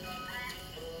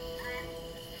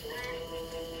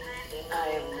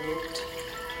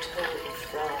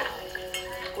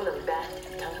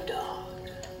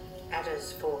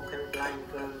Florida's fork and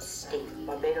blind grown steak.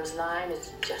 Barbados lime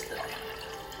is just the thing.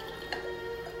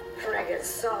 Friggin'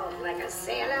 soft like a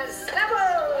sailor's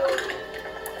stubble.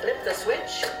 Flip the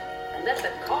switch and let the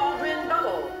cauldron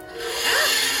bubble.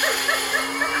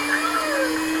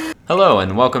 Hello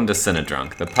and welcome to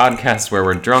Cinedrunk, the podcast where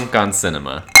we're drunk on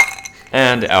cinema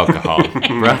and alcohol.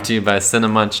 Brought to you by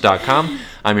Cinemunch.com.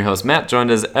 I'm your host Matt, joined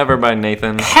as ever by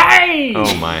Nathan. Hey!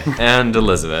 Oh my. And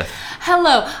Elizabeth.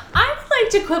 Hello. I would like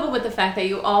to quibble with the fact that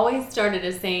you always started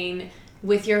as saying,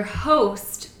 with your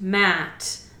host,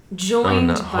 Matt, joined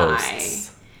not by,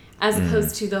 hosts. as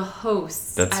opposed to the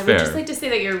host. That's I fair. would just like to say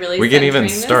that you're really We can even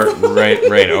centering start this.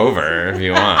 right over if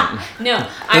you want. No,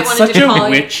 I That's wanted such to a call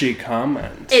witchy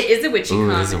comment. It is a witchy Ooh,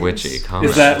 comment. it is a witchy comment.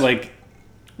 Is that like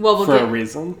Well, we'll for get a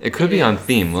reason? It could be on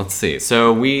theme. Let's see.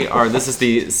 So this is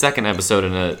the second episode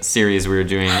in a series we're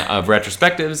doing of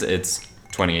retrospectives. It's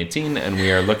 2018, and we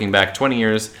are looking back 20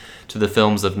 years to the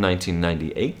films of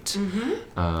 1998.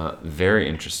 Mm-hmm. Very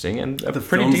interesting and a The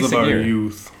pretty films decent of our year.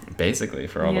 youth. Basically,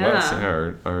 for all of Yeah. us,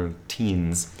 our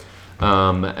teens.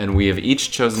 And we have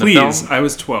each chosen a film. Please, I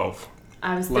was 12.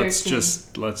 I was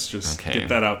 13. Let's just Okay. get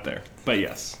that out there. But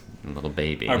yes, A little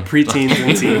baby. our preteens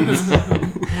and teens,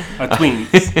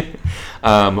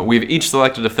 tweens. We've each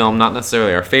selected a film, not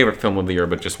necessarily our favorite film of the year,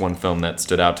 but just one film that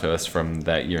stood out to us from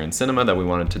that year in cinema that we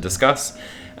wanted to discuss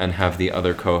and have the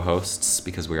other co-hosts,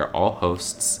 because we are all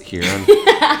hosts here and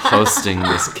hosting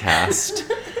this cast,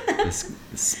 this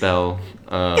spell,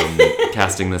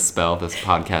 casting this spell, this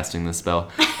podcasting this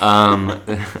spell. Wow,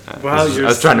 I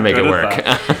was trying to make it work.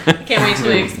 Can't wait till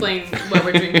we explain what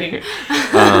we're drinking.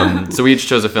 So we each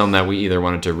chose a film that we either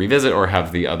wanted to revisit or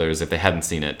have the others, if they hadn't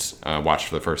seen it, watch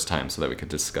for the first time so that we could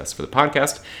discuss for the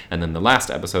podcast. And then the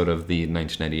last episode of the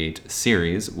 1998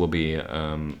 series will be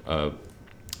a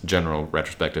general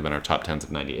retrospective in our top 10s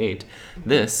of 98.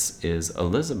 This is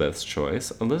Elizabeth's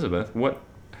choice. Elizabeth, what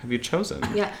have you chosen?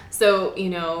 Yeah, so,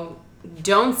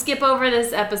 don't skip over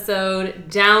this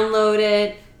episode. Download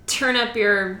it. Turn up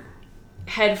your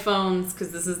headphones,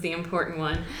 because this is the important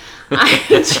one. I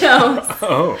chose...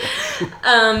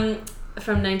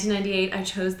 From 1998, I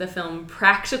chose the film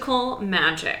Practical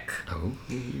Magic. Oh.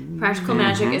 Practical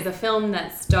Magic is a film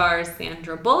that stars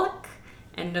Sandra Bullock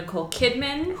and Nicole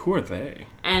Kidman, Who are they?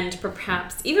 and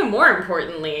perhaps even more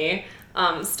importantly,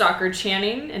 Stockard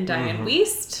Channing and Diane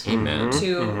Wiest, Amen.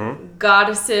 two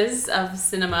goddesses of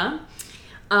cinema.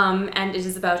 And it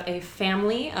is about a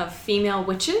family of female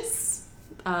witches,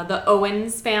 the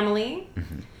Owens family.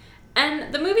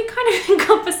 And the movie kind of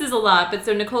encompasses a lot, but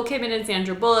so Nicole Kidman and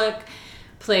Sandra Bullock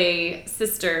play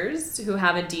sisters who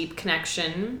have a deep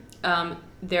connection.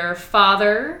 Their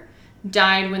father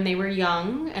died when they were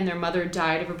young, and their mother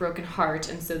died of a broken heart,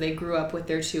 and so they grew up with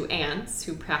their two aunts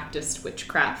who practiced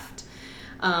witchcraft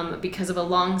because of a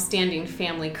long-standing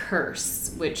family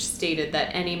curse, which stated that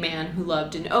any man who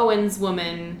loved an Owens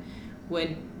woman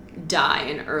would die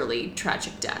an early,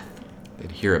 tragic death. They'd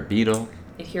hear a beetle.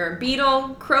 They'd hear a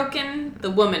beetle croaking.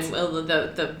 The woman,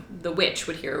 the witch,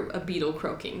 would hear a beetle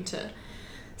croaking to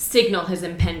signal his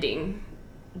impending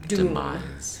doom.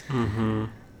 Demise.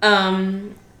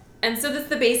 And so that's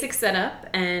the basic setup.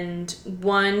 And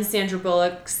Sandra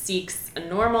Bullock seeks a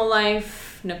normal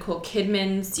life. Nicole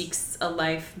Kidman seeks a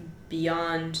life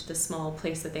beyond the small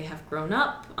place that they have grown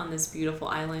up on this beautiful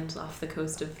island off the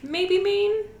coast of maybe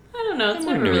Maine. I don't know. It's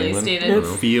never New really England. stated. It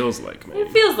feels like me.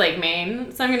 It feels like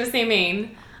Maine, so I'm going to say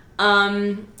Maine.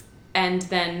 And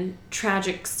then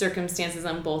tragic circumstances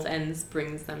on both ends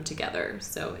brings them together.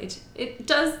 So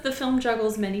the film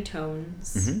juggles many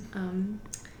tones.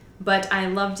 But I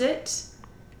loved it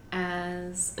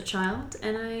as a child,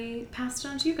 and I passed it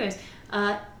on to you guys.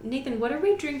 Nathan, what are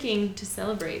we drinking to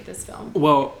celebrate this film?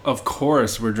 Well, of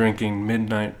course, we're drinking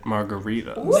Midnight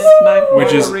Margaritas. Midnight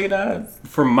Which is- margaritas.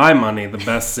 For my money, the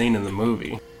best scene in the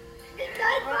movie.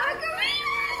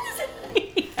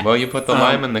 Well, you put the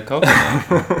lime in the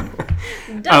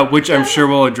coconut. Which I'm sure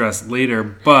we'll address later,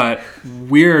 but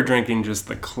we're drinking just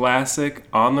the classic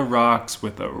on the rocks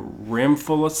with a rim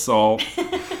full of salt.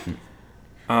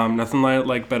 Nothing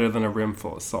like better than a rim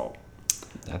full of salt.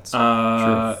 That's true.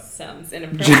 Sounds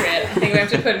inappropriate. I think we have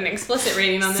to put an explicit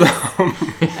rating on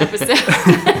this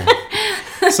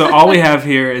episode. So all we have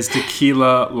here is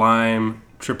tequila, lime,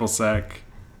 triple sec,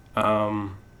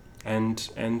 and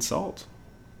salt.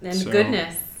 And So-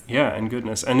 goodness. Yeah, and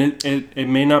goodness. And it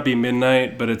may not be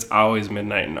midnight, but it's always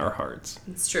midnight in our hearts.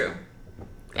 It's true.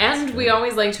 And we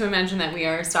always like to imagine that we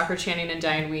are Stockard Channing and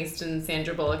Diane Wiest and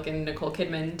Sandra Bullock and Nicole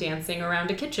Kidman dancing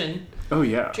around a kitchen, Oh,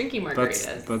 yeah. drinking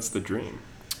margaritas. That's the dream.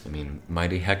 I mean,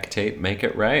 mighty hectate, make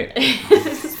it right.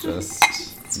 It's just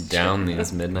Down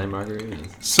these midnight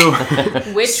margaritas. So,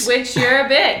 Which you're a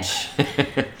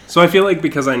bitch. so I feel like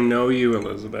because I know you,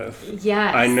 Elizabeth,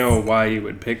 Yes. I know why you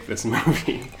would pick this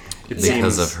movie. It Because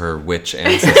seems of her witch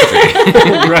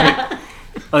ancestry. right.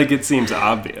 Like it seems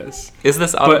obvious. Is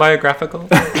this autobiographical?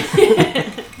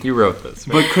 You wrote this,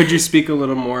 right? But could you speak a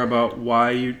little more about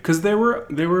why you? Because there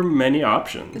were many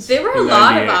options. There were a in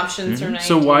lot of 98. options for 98.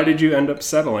 So why did you end up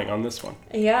settling on this one?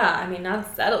 Yeah, I mean,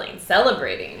 not settling,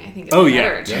 celebrating, I think is Oh, a yeah.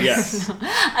 better term. Yes.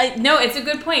 No, it's a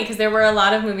good point because there were a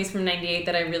lot of movies from 98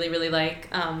 that I really, really like.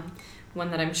 One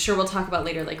that I'm sure we'll talk about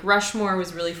later, like Rushmore,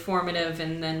 was really formative,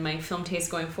 and then my film taste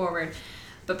going forward.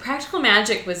 But Practical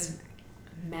Magic was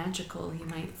magical, you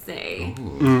might say.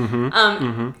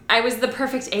 I was the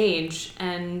perfect age,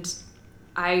 and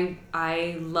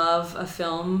I love a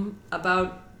film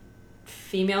about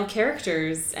female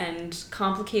characters and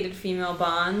complicated female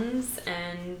bonds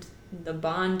and the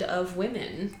bond of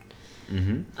women,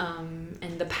 and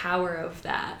the power of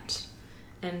that.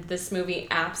 And this movie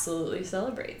absolutely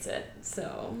celebrates it.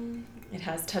 So it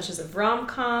has touches of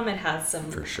rom-com. It has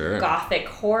some For sure. gothic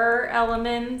horror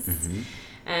elements.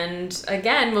 And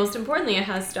again, most importantly, it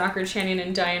has Stockard Channing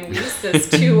and Diane Weiss as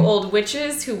two old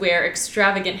witches who wear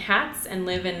extravagant hats and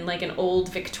live in like an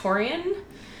old Victorian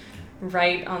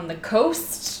right on the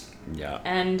coast. Yeah.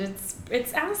 And it's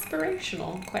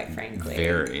aspirational, quite frankly.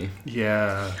 Very.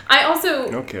 Yeah. I also,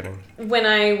 No kidding. when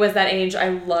I was that age, I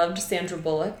loved Sandra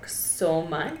Bullock so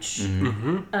much.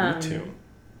 Me too.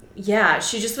 Yeah,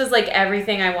 she just was like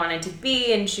everything I wanted to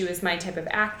be, and she was my type of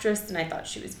actress, and I thought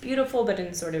she was beautiful, but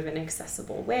in sort of an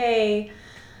accessible way.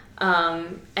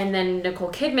 And then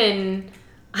Nicole Kidman,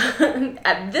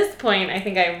 at this point, I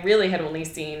think I really had only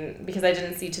seen, because I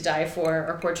didn't see To Die For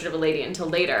or Portrait of a Lady until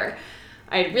later,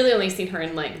 I had really only seen her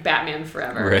in like Batman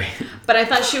Forever. Right. But I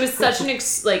thought she was such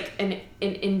an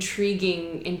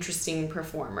intriguing, interesting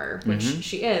performer, which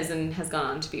she is, and has gone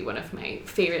on to be one of my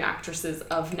favorite actresses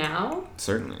of now.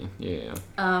 Certainly. Yeah.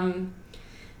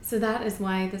 So that is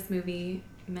why this movie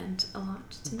meant a lot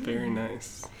to me. Very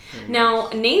nice. Now,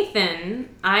 Nathan,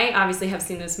 I obviously have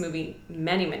seen this movie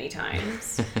many, many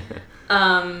times.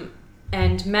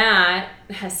 And Matt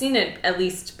has seen it at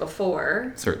least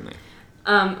before. Certainly.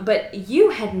 But you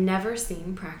had never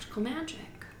seen Practical Magic.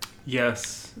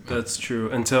 Yes, that's true.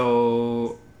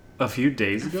 Until a few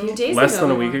days ago? A few days Less ago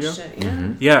than a we week ago? watched it,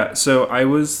 yeah. Yeah, so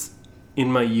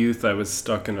in my youth, I was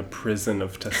stuck in a prison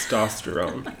of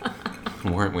testosterone,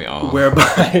 Weren't we all?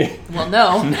 whereby... Well,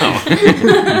 no.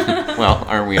 Well,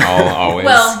 aren't we all always?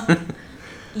 Well,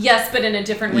 yes, but in a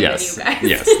different way yes. than you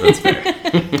guys. Yes, that's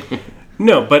fair.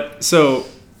 No, but so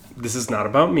this is not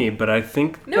about me, but I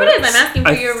think No, it is. I'm asking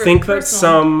for your I think that personal-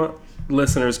 some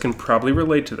listeners can probably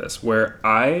relate to this, where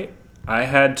I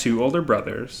had two older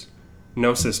brothers,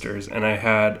 no sisters, and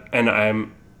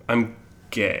I'm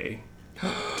gay.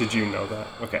 Did you know that?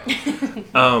 Okay.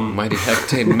 Mighty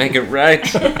Hecate, make it right.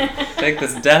 Take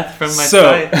this death from my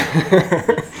So-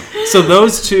 sight. So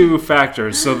those two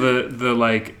factors, so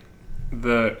the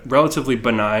relatively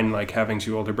benign, like having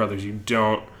two older brothers,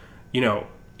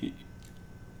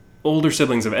 older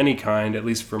siblings of any kind, at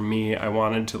least for me, I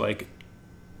wanted to like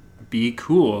be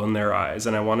cool in their eyes,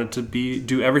 and I wanted to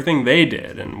do everything they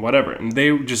did and whatever, and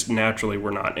they just naturally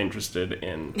were not interested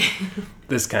in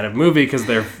this kind of movie because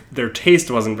their taste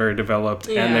wasn't very developed,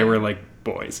 and they Yeah. were like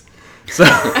boys. So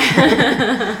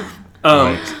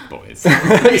Right, boys.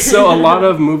 so a lot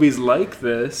of movies like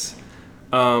this,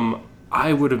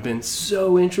 I would have been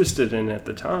so interested in at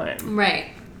the time, Right.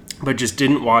 but just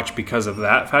didn't watch because of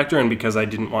that factor and because I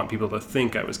didn't want people to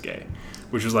think I was gay,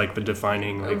 which was like the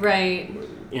defining like Right.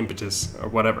 impetus or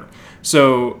whatever.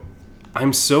 So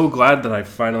I'm so glad that I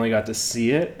finally got to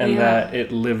see it and Yeah. that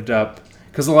it lived up.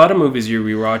 Because a lot of movies you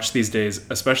rewatch these days,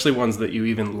 especially ones that you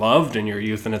even loved in your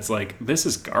youth, and it's like, this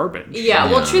is garbage.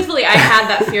 Yeah, well, Yeah. truthfully, I had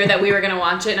that fear that we were going to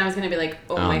watch it, and I was going to be like,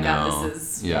 oh my god, no.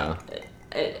 this is Yeah.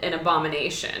 an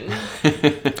abomination.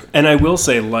 And I will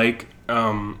say, like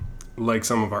some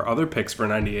of our other picks for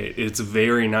 98, it's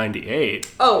very 98.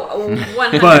 Oh,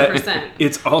 100%. But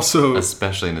it's also,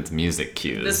 Especially in its music the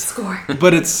cues. score.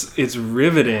 but it's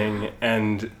riveting,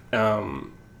 and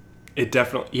it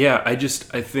definitely, I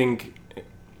think,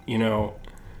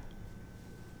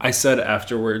 I said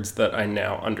afterwards that I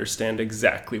now understand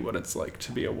exactly what it's like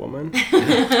to be a woman, which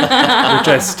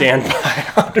I stand by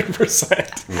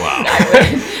 100%.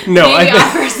 Wow. No, Maybe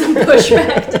offer some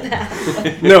pushback to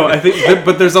that. No, I think,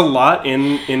 but there's a lot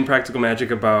in Practical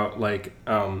Magic about like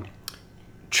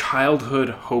childhood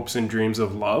hopes and dreams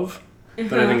of love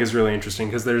that I think is really interesting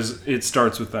because it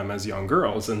starts with them as young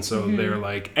girls, and so they're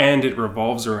like, and it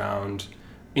revolves around,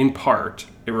 in part,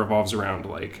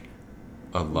 like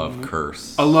a love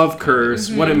curse. A love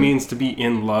curse, what it means to be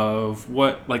in love,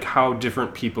 how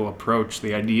different people approach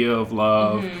the idea of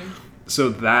love. So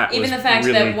that even was the fact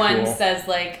really that one cool. says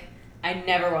like, I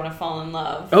never want to fall in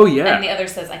love. Oh, yeah. And the other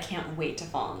says, I can't wait to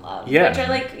fall in love. Yeah. Which are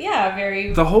like,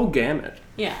 very... The whole gamut.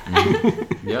 Yeah.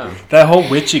 Yeah. That whole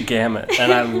witchy gamut.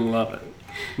 And I love it.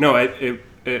 No,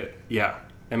 yeah.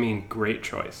 I mean, great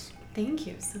choice. Thank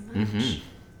you so much.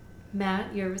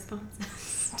 Matt, your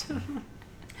responses.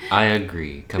 I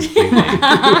agree completely.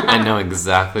 I know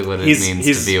exactly what it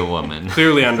means to be a woman.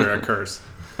 Clearly under a curse.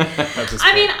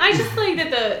 I mean, I just like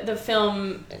that the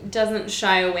film doesn't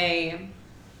shy away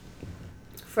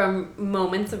from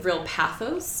moments of real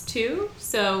pathos, too.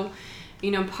 So,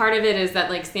 part of it is that,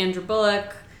 like, Sandra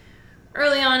Bullock,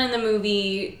 early on in the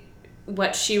movie,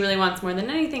 what she really wants more than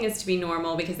anything is to be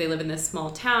normal because they live in this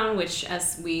small town, which,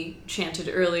 as we chanted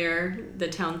earlier, the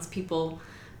townspeople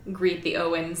greet the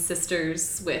Owens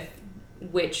sisters with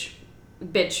witch,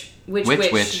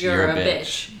 you're a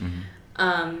bitch.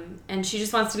 And she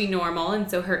just wants to be normal,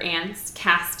 and so her aunts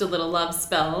cast a little love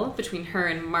spell between her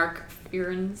and Mark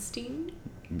Feurenstein.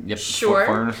 Yep.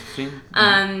 Sure.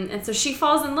 And so she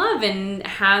falls in love and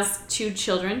has 2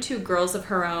 children, 2 girls of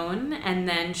her own, and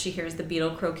then she hears the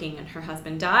beetle croaking and her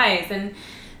husband dies. And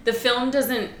the film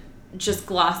doesn't just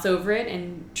gloss over it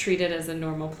and treat it as a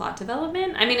normal plot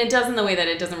development. I mean, it does in the way that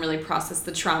it doesn't really process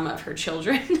the trauma of her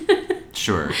children.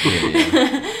 Sure.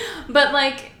 Yeah. But,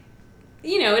 like,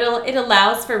 it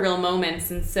allows for real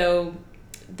moments, and so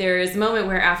there is a moment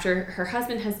where after her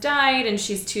husband has died and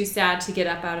she's too sad to get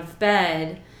up out of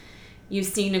bed, you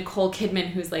see Nicole Kidman,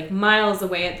 who's like miles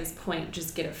away at this point,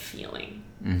 just get a feeling.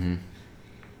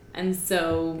 And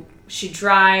so she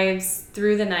drives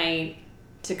through the night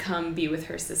to come be with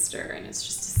her sister, and it's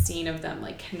just a scene of them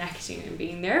like connecting and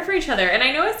being there for each other. And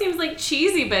I know it seems like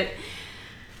cheesy, but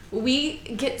we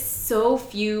get so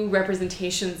few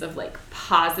representations of like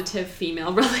positive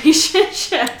female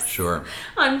relationships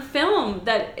on film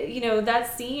that,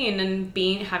 that scene, and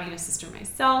having a sister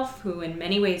myself who in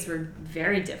many ways were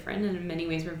very different and in many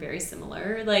ways were very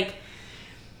similar, like,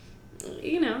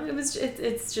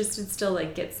 it still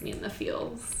like gets me in the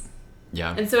feels.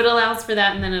 Yeah. And so it allows for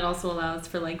that, and then it also allows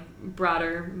for like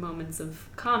broader moments of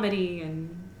comedy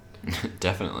and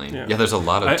definitely. Yeah, there's a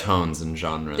lot of tones and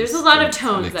genres. There's a lot of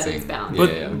tones that it's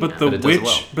balanced.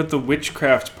 But the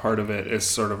witchcraft part of it is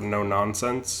sort of no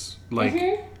nonsense. Like,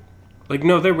 they're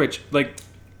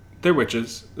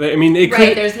witches. I mean, it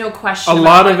could, there's no question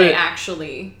about what they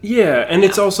actually. Yeah, and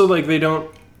it's also like they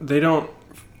don't. The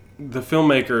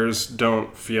filmmakers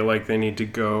don't feel like they need to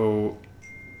go,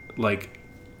 like,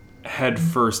 head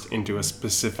first into a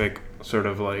specific sort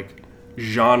of like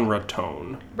genre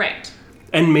tone. Right.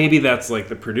 And maybe that's like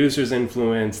the producer's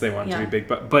influence. They want it to be big,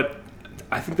 but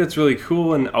I think that's really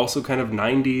cool and also kind of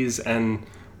 90s,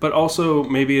 but also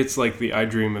maybe it's like the I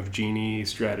Dream of Jeannie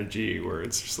strategy where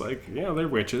it's just like, yeah, they're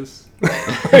witches.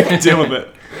 Deal with it.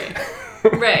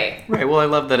 Right. Right. Well, I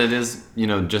love that it is,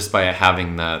 just by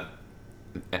having that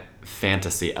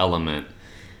fantasy element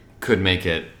could make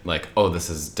it like, oh, this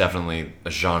is definitely a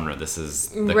genre. This is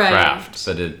the craft,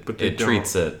 but it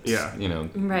treats it,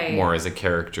 more as a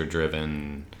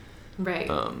character-driven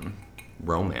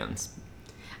romance.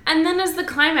 And then there's the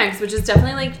climax, which is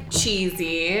definitely like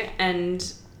cheesy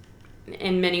and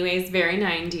in many ways very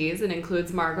 90s. It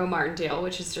includes Margot Martindale,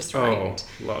 which is just right.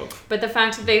 Oh, love. But the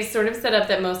fact that they've sort of set up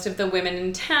that most of the women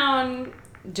in town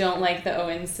don't like the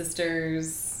Owens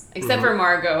sisters. Except for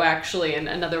Margot, actually, and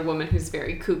another woman who's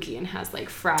very kooky and has, like,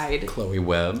 fried... Chloe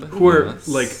Webb. Who are,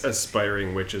 like,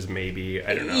 aspiring witches, maybe.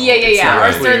 I don't know. Yeah.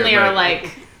 Or certainly are,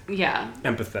 like,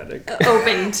 empathetic.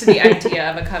 Open to the idea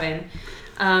of a coven.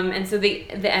 And so the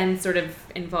end sort of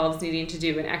involves needing to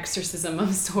do an exorcism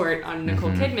of sort on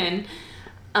Nicole Kidman.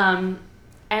 And,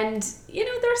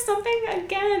 there's something,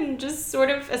 again, just sort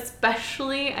of,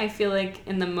 especially, I feel like,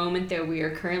 in the moment that we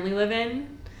are currently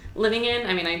living in.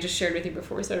 I mean, I just shared with you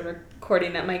before we started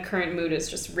recording that my current mood is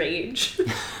just rage.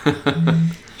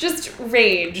 Just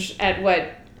rage at what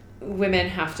women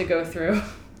have to go through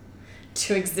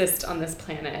to exist on this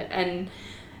planet. And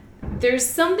there's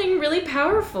something really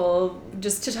powerful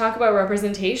just to talk about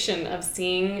representation of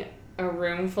seeing a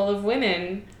room full of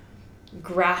women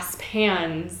grasp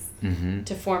hands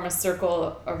to form a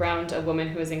circle around a woman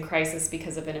who is in crisis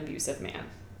because of an abusive man.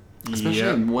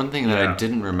 Especially one thing that I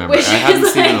didn't remember, I hadn't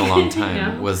seen in a long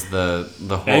time, was the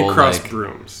whole and cross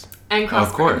brooms. And cross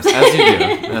of course, as you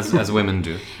do, as women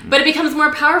do. But it becomes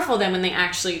more powerful then when they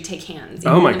actually take hands.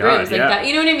 Oh my in the God, rooms, like that.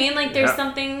 You know what I mean? Like there's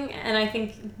something, and I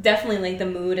think definitely like the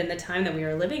mood and the time that we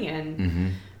are living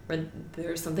in where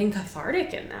there's something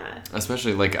cathartic in that.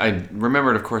 Especially, like, I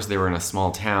remembered, of course, they were in a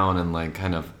small town and, like,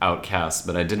 kind of outcast,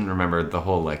 but I didn't remember the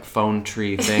whole, like, phone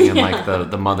tree thing and, like,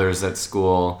 the mothers at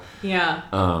school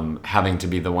having to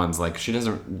be the ones, like,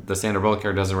 the Sandra Bullock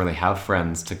character doesn't really have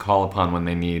friends to call upon when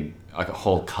they need like a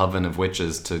whole coven of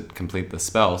witches to complete the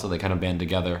spell, so they kind of band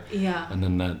together. Yeah. And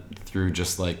then that through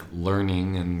just, like,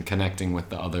 learning and connecting with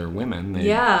the other women,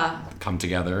 they come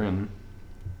together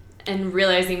and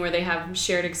realizing where they have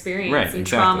shared experience right, and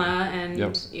exactly. trauma and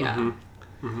it's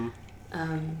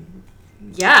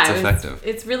effective.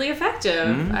 It's really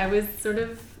effective. I was sort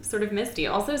of misty.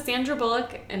 Also, Sandra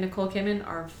Bullock and Nicole Kidman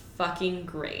are fucking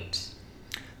great.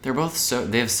 They're both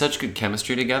they have such good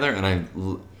chemistry together,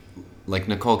 and like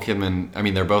Nicole Kidman, I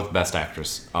mean, they're both Best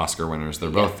Actress Oscar winners. They're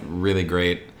both really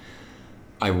great.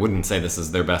 I wouldn't say this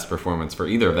is their best performance for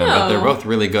either of them, but they're both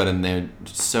really good, and they're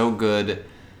so good.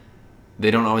 They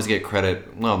don't always get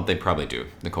credit. Well, they probably do.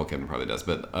 Nicole Kidman probably does,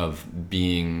 but of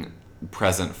being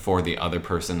present for the other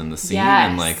person in the scene,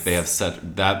 and like they have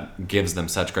that gives them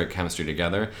such great chemistry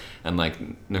together. And like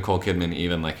Nicole Kidman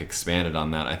even like expanded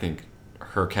on that. I think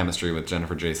her chemistry with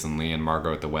Jennifer Jason Leigh and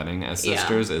Margot at the Wedding as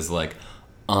sisters is like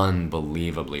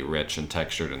unbelievably rich and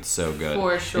textured and so good.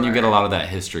 For sure. And you get a lot of that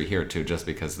history here too, just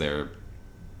because they're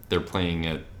playing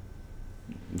it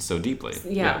so deeply.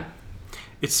 Yeah.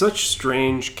 It's such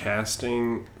strange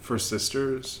casting for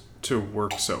sisters to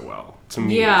work so well, to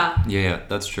me. Yeah,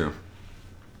 that's true.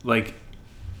 Like,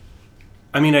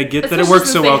 I mean, I get Especially that it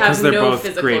works so well because because they they're have no both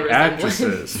physical great resemblance.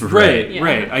 actresses. Right.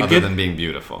 Right. I Other get than being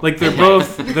beautiful. like they're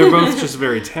both just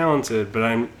very talented, but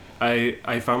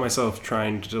I found myself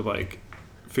trying to like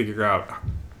figure out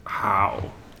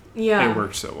how it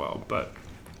works so well, but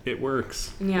it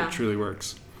works. Yeah. It truly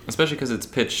works. Especially because it's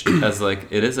pitched as like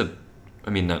it is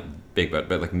not big budget,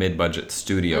 but like mid-budget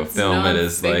studio film. It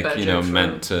is like, you know,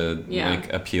 meant to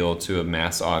like appeal to a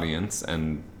mass audience,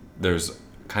 and there's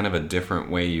kind of a different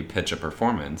way you pitch a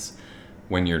performance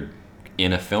when you're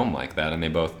in a film like that, and they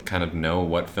both kind of know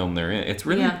what film they're in. It's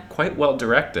really quite well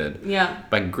directed. Yeah.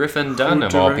 By Griffin Dunn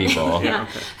of all people.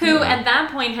 Who at that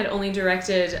point had only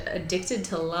directed Addicted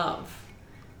to Love.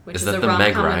 Which is a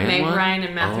Meg rom-com Ryan with Meg one? Ryan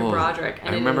and Matthew Broderick.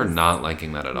 And I remember not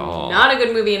liking that at all. Not a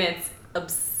good movie, and it's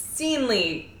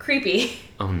obscenely creepy.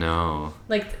 Oh no.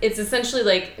 Like, it's essentially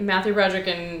like Matthew Broderick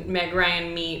and Meg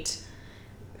Ryan meet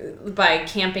by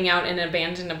camping out in an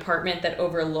abandoned apartment that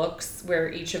overlooks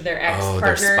where each of their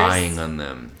ex-partners they're spying on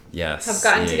them. Yes. Have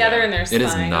gotten together and they're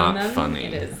spying on them. It is not funny.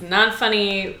 It is not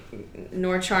funny,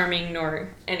 nor charming,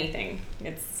 nor anything.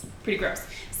 It's pretty gross.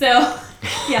 So,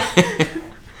 yeah.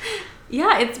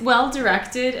 Yeah, it's well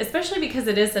directed, especially because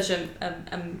it is such a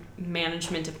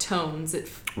management of tones. It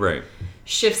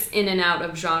shifts in and out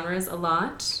of genres a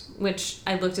lot, which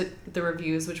I looked at the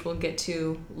reviews, which we'll get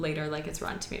to later, like its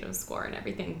Rotten Tomatoes score and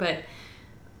everything. But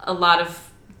a lot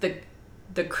of the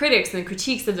critics and the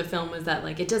critiques of the film was that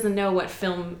like it doesn't know what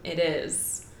film it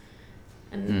is.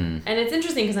 And it's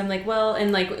interesting because I'm like, well,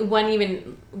 and like one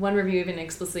review even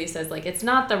explicitly says like it's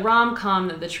not the rom-com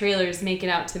that the trailers make it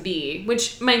out to be,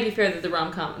 which might be fair that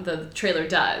the trailer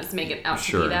does make it out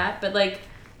to be that, but like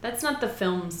that's not the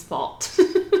film's fault.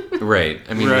 Right.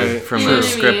 I mean, from a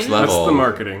script level, that's the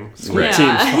marketing team's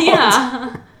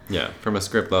fault. Yeah, from a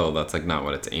script level, that's like not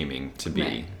what it's aiming to be.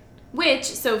 Right. Which,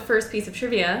 so first piece of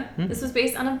trivia, this was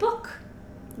based on a book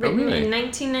written in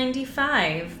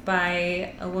 1995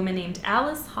 by a woman named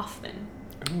Alice Hoffman.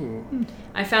 Ooh.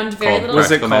 I found very little...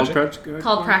 Was it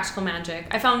called Practical Magic?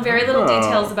 I found very little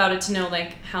details about it to know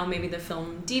like how maybe the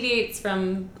film deviates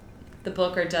from the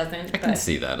book or doesn't. I can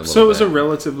see that a little bit. So it was a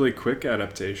relatively quick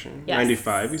adaptation. Yes.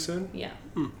 95, you said? Yeah,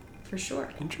 for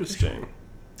sure. Interesting.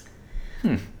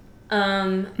 Yeah,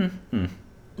 and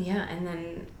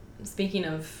then speaking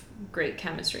of great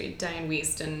chemistry, Diane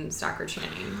Wiest and Stockard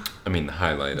Channing. I mean, the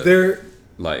highlight of their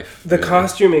life. The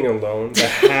costuming alone, the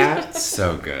hats.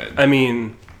 So good. I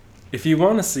mean, if you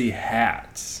want to see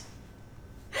hats,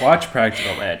 watch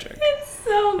Practical Magic. It's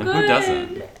so good. And who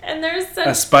doesn't? And there's such...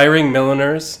 Aspiring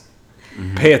milliners,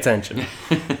 pay attention.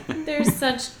 There's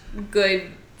such good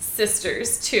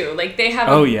sisters, too. Like, they have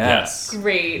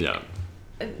great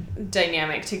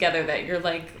dynamic together that you're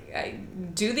like,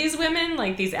 do these women,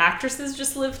 like these actresses,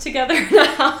 just live together in a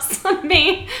house in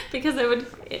Maine? Because I would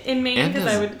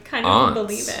kind of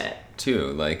believe it.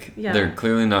 Too, like, they're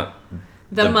clearly not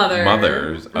the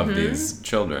mothers of these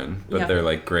children, but they're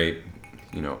like great,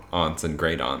 you know, aunts and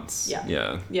great aunts.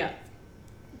 Yeah.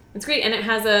 It's great, and it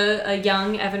has a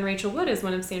young Evan Rachel Wood as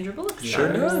one of Sandra Bullock's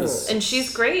daughters. And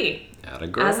she's great.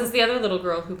 As is the other little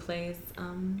girl who plays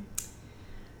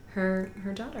her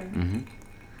daughter.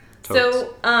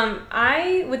 So,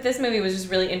 I, with this movie, was just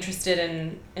really interested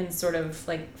in sort of,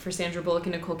 like, for Sandra Bullock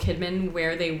and Nicole Kidman,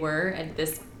 where they were at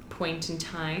this point in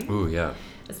time. Ooh, yeah.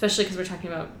 Especially because we're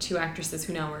talking about two actresses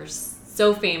who now are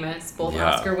so famous, both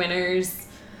Oscar winners,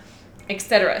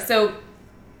 etc. So,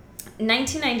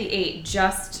 1998,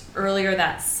 just earlier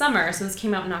that summer, so this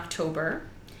came out in October,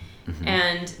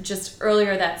 and just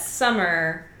earlier that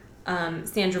summer,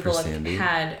 Sandra Bullock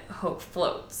had Hope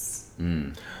Floats.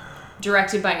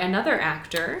 Directed by another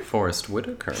actor. Forrest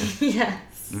Whitaker.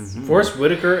 Yes. Forrest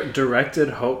Whitaker directed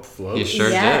Hope Floats. He sure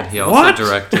Yes. did. He also What?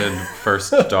 directed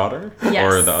First Daughter?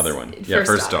 Yes. Or the other one? Yeah,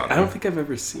 First Daughter. I don't think I've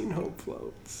ever seen Hope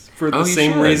Floats. For the Oh, you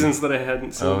same should. reasons that I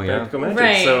hadn't seen Oh, yeah. Practical Magic.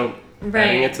 Right. So adding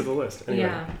Right. it to the list. Anyway,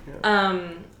 Yeah.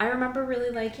 I remember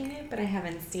really liking it, but I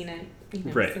haven't seen it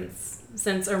Right.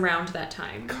 since around that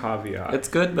time. Caveat. It's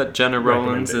good, but Jenna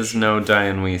Rollins is no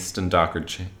Diane Wiest and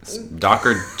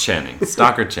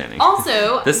Stockard Channing.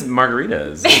 Also, This margarita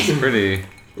is pretty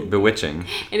bewitching.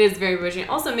 it is very bewitching.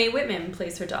 Also, Mae Whitman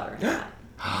plays her daughter in that.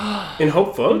 In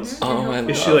Hope Floats? Oh, I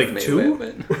Is she love like Mae 2?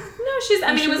 Whitman. No,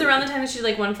 it was around the time that she did,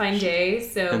 like, One Fine Day.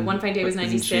 So And One Fine Day was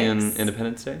 96. Isn't she in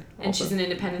Independence Day? and also? she's in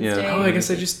Independence Yeah. Day. Oh, I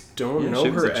guess I just don't Yeah, know she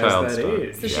was her a as child that star.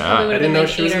 age. So she Yeah. probably I would have didn't been know like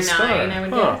she 8 was or a star. 9, I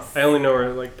would guess. I only know her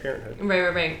like Parenthood.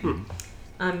 Right.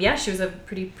 Yeah, she was a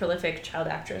pretty prolific child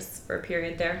actress for a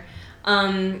period there.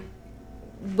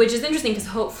 Which is interesting because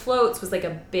Hope Floats was like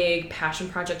a big passion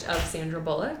project of Sandra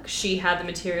Bullock. She had the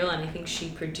material and I think she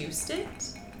produced it.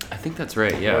 I think that's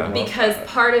right, yeah. Because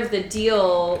part of the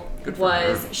deal Good for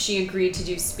was her. she agreed to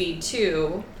do Speed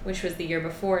 2, which was the year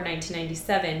before,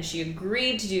 1997. She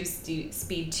agreed to do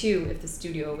Speed 2 if the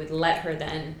studio would let her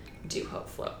then do Hope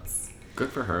Floats. Good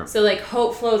for her. So, like,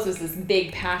 Hope Floats was this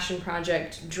big passion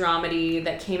project dramedy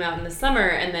that came out in the summer,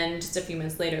 and then just a few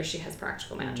months later, she has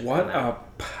Practical Magic. What come out.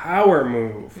 a power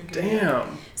move.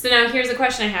 Damn. So now here's a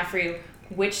question I have for you.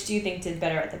 Which do you think did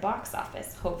better at the box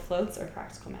office, Hope Floats or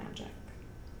Practical Magic?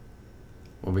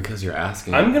 Well, because you're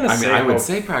asking. I'm gonna I mean, say I would Hope-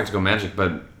 say Practical Magic, but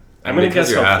I'm gonna because guess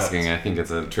you're Hope asking, Floats. I think it's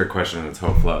a trick question and it's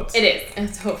Hope Floats. It is.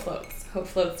 It's Hope Floats. Hope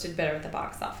Floats did better at the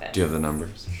box office. Do you have the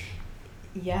numbers?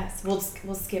 Yes, we'll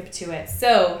skip to it.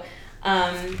 So,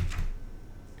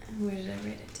 where did I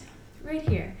write it down? Right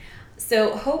here.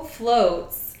 So Hope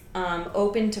Floats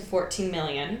opened to 14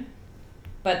 million,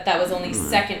 but that was only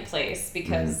second place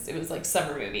because it was like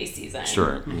summer movie season.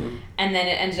 Sure. And then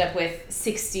it ended up with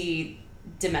 60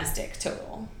 domestic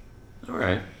total. All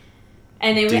right.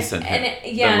 And it Decent was, and hit.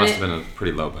 it, yeah, That must and have been a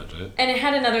pretty low budget. and it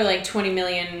had another like 20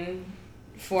 million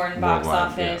foreign box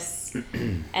Worldwide, yeah. office,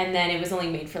 and then it was only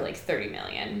made for like 30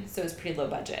 million, so it was pretty low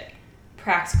budget.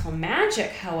 Practical Magic,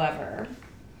 however,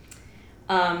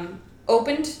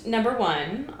 opened number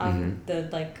 1 on the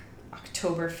like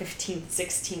October 15th,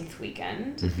 16th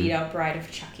weekend, beat out Bride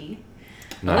of Chucky.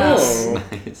 Nice. Oh.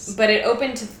 Nice. But it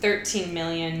opened to 13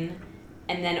 million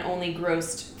and then only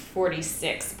grossed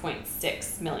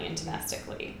 46.6 million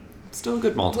domestically. Still a good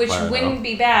Which multiplier. wouldn't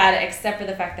be bad except for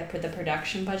the fact that the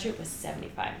production budget was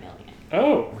 75 million.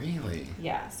 Oh. Really?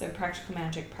 Yeah, so Practical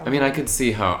Magic I probably. mean, I could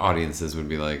see how audiences would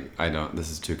be like, this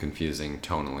is too confusing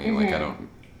tonally. Like, I don't.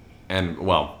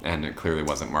 And it clearly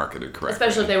wasn't marketed correctly.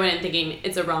 Especially if they went in thinking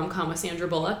it's a rom-com with Sandra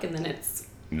Bullock and then it's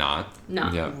Not.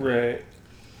 not. Yeah. Right.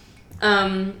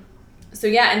 So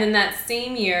yeah, and then that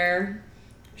same year,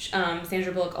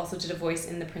 Sandra Bullock also did a voice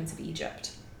in The Prince of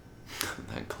Egypt.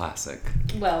 That classic.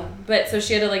 Well, but so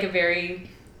she had a very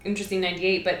interesting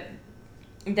 98, but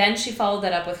then she followed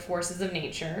that up with Forces of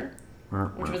Nature,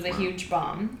 which was a huge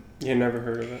bomb. You never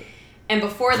heard of it. And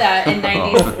before that,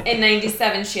 in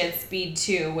 97, she had Speed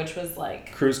 2, which was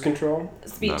like Cruise Control?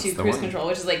 Speed That's 2 the Cruise one. Control,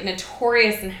 which is like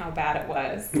notorious in how bad it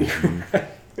was.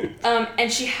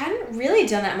 And she hadn't really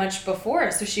done that much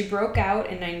before, so she broke out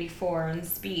in 94 on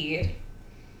Speed.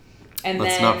 And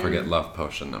Let's then, not forget Love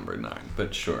Potion number 9,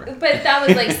 but sure. But that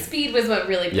was like Speed was what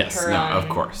really put Yes, her no, on of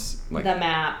course. Like, the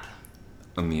map.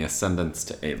 on the ascendance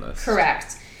to A-list.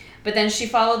 Correct. But then she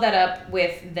followed that up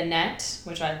with The Net,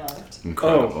 which I loved.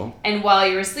 Incredible. And While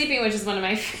You Were Sleeping, which is one of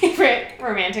my favorite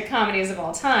romantic comedies of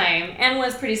all time, and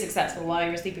was pretty successful. While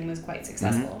You Were Sleeping was quite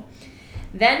successful.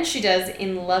 Then she does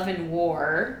In Love and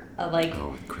War, a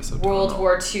with Chris O'Donnell. World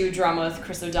War II drama with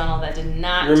Chris O'Donnell that did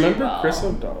not Remember do well. Chris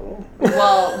O'Donnell?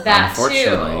 Well, that too.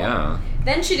 Unfortunately, yeah.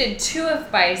 Then she did Two If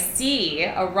by Sea,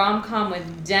 a rom-com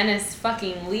with Dennis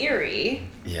fucking Leary.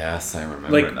 Yes, I remember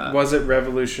Like, that. was it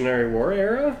Revolutionary War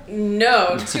era?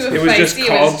 No, Two If It was by just Sea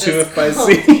called was Two just If by called-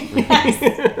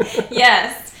 Sea.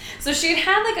 Yes. So she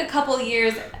had like a couple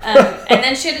years, and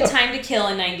then she had A Time to Kill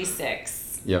in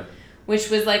 96, Yep. which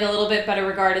was like a little bit better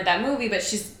regarded, that movie, but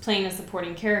she's playing a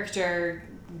supporting character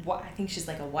I think she's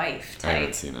like a wife I haven't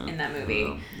type seen it in that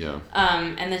movie. Yeah.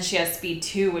 And then she has Speed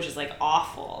 2, which is like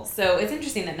awful. So it's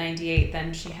interesting that 98,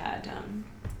 then she had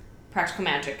Practical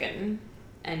Magic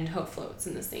and Hope Floats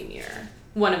in the same year.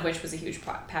 One of which was a huge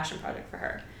passion project for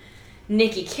her.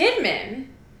 Nicki Kidman,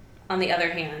 on the other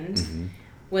hand,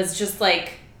 was just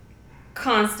like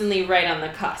constantly right on the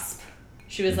cusp.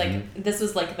 She was like, this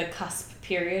was like the cusp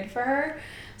period for her.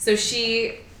 So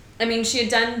she had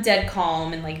done Dead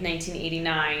Calm in like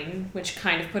 1989, which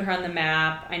kind of put her on the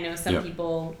map. I know some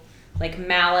people, like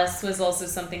Malice was also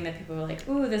something that people were like,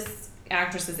 ooh, this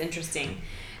actress is interesting.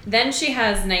 Then she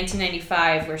has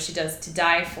 1995 where she does To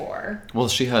Die For. Well,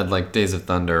 she had like Days of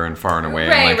Thunder and Far and Away,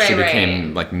 Right, and like she right,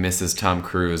 became like Mrs. Tom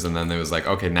Cruise, and then there was like,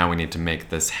 okay, now we need to make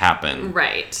this happen.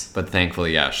 Right. But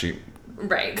thankfully, she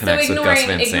Right. connects So with Gus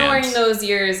Van Sant. ignoring those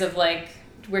years of like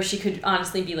where she could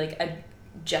honestly be like a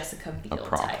Jessica Biel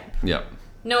type. Yep.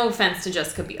 No offense to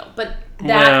Jessica Biel, but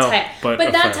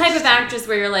that type of actress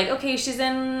where you're like, okay, she's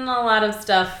in a lot of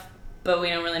stuff, but we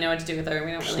don't really know what to do with her.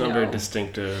 We don't She's really not know. very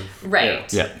distinctive.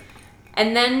 Right. Yeah.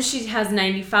 And then she has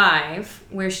 95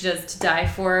 where she does To Die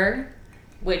For,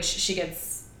 which she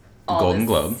gets all Golden this-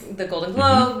 Globe. The Golden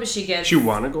Globe. She gets. She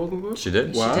won a Golden Globe? She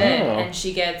did. Wow. She did, and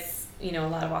she gets, a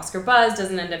lot of Oscar buzz,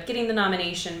 doesn't end up getting the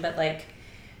nomination, but like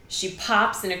she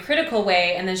pops in a critical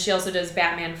way, and then she also does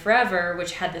Batman Forever,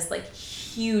 which had this like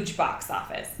huge box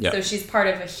office. Yep. So she's part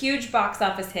of a huge box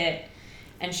office hit,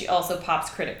 and she also pops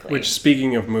critically. Which,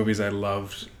 speaking of movies I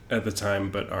loved at the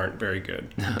time but aren't very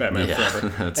good, Batman Forever.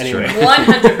 That's anyway. true.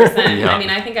 100%. Yeah. I mean,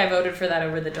 I think I voted for that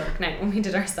over The Dark Knight when we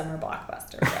did our summer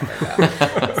blockbuster forever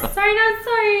ago. Sorry, not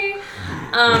sorry.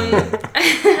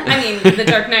 I mean, The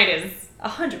Dark Knight is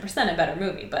 100% a better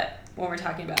movie, but when we're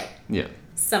talking about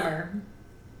summer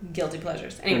guilty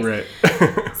pleasures. Anyways,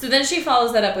 Right. so then she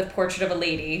follows that up with Portrait of a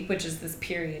Lady, which is this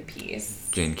period piece.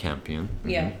 Jane Campion.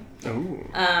 Yeah. Ooh.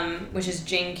 Which is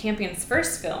Jane Campion's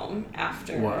first film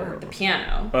after Wow. The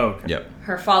Piano. Oh, okay. Yep.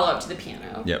 Her follow-up to The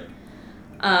Piano. Yep.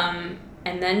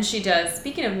 And then she does,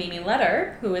 speaking of Mimi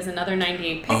Letter, who is another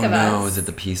 98 pick Oh of no, us. is it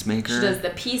The Peacemaker? She does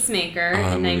The Peacemaker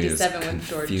that in movie is 97 with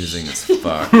George. confusing as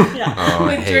fuck. Yeah. Oh,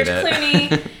 I with hate George it.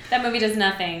 Clooney. That movie does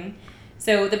nothing.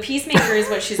 So The Peacemaker is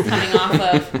what she's coming off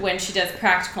of when she does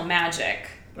Practical Magic.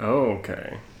 Oh,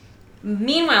 okay.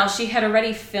 Meanwhile, she had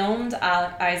already filmed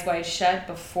Eyes Wide Shut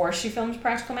before she filmed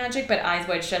Practical Magic, but Eyes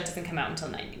Wide Shut doesn't come out until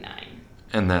 99.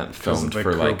 And that filmed the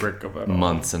for like Kubrick of it all.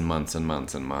 months and months and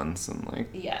months and months and like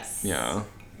Yes. yeah.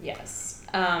 Yes.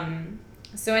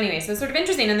 So anyway, so it's sort of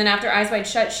interesting. And then after Eyes Wide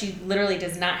Shut, she literally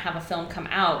does not have a film come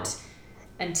out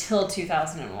until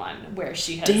 2001, where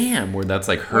she has... Damn, where that's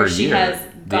like her where she year. has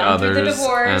The gone through Others the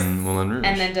divorce and Moulin Rouge.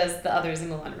 and then does The Others in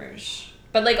Moulin Rouge.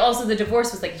 But like also the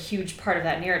divorce was like a huge part of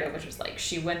that narrative, which was like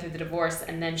she went through the divorce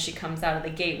and then she comes out of the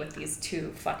gate with these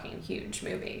two fucking huge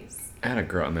movies. I had a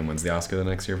girl and then wins the Oscar the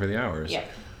next year for The Hours. Yep.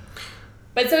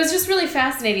 But so it's just really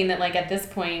fascinating that like at this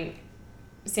point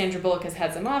Sandra Bullock has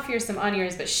had some off years, some on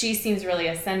years, but she seems really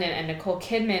ascendant, and Nicole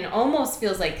Kidman almost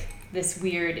feels like this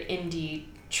weird indie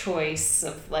choice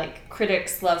of like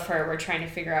critics love her. We're trying to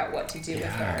figure out what to do with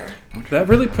her. That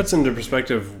really puts into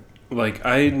perspective, like,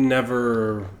 I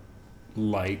never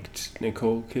liked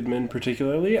Nicole Kidman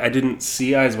particularly. I didn't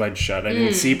see Eyes Wide Shut. I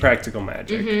didn't see Practical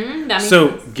Magic. That makes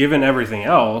So, sense. given everything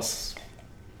else,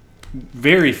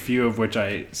 very few of which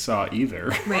I saw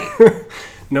either. Right.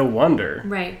 No wonder.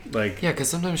 Right. Like, Yeah, because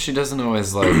sometimes she doesn't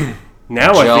always like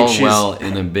now I gel think she's well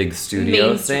in a big studio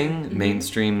Mainstream. thing,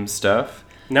 mainstream stuff.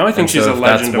 now I think And she's so a if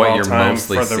that's legend of what all you're time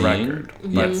mostly for the seeing, record.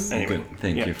 Yes, But anyway, good.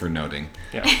 Thank yeah. you for noting.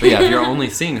 Yeah. But yeah, if you're only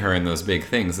seeing her in those big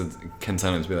things, it can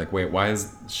sometimes be like, wait, why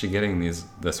is she getting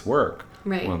this work?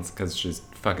 Right. Well, it's because she's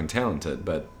fucking talented,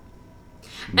 but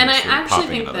And I mostly actually popping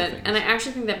think in other that, things. and I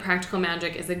actually think that Practical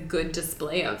Magic is a good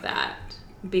display of that,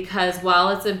 because while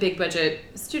it's a big budget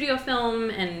studio film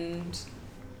and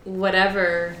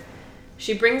whatever,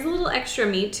 she brings a little extra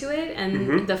meat to it,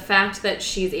 and the fact that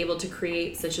she's able to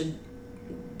create such a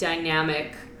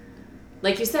dynamic,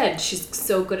 like you said, she's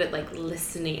so good at like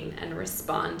listening and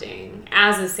responding,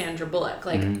 as is Sandra Bullock.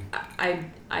 Like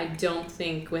I don't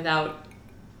think without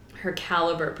her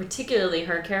caliber, particularly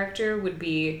her character, would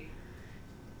be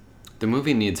the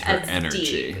movie needs her as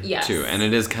energy deep, yes. too, and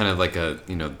it is kind of like a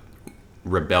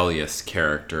rebellious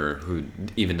character who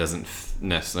even doesn't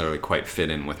necessarily quite fit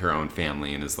in with her own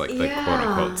family and is like the Yeah. quote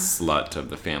unquote slut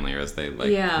of the family, or as they like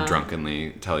Yeah.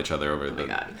 drunkenly tell each other over the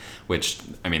God. which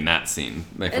I mean that scene,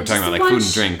 like we're Just talking about like food and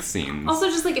watch- drink scenes. Also,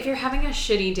 just like if you're having a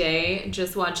shitty day,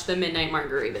 just watch the Midnight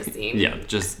Margarita scene. Yeah,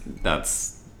 just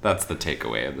that's the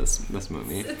takeaway of this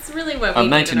movie. It's really what we Of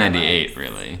need in our 1998, lives.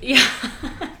 really. Yeah.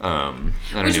 I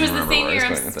don't Which even was the remember same where I year of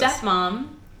was going with this. Stepmom,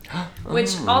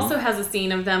 which also has a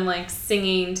scene of them like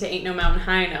singing to "Ain't No Mountain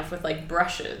High Enough" with like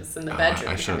brushes in the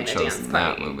bedroom, I should having have a dance chosen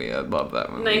party. that movie. I love that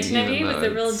movie. 1998 was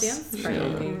a real dance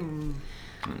party.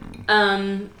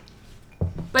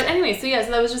 But anyway, so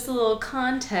that was just a little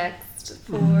context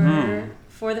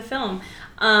for the film.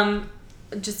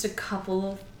 Just a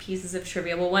couple of pieces of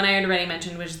trivia. Well, one I had already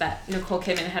mentioned was that Nicole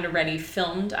Kidman had already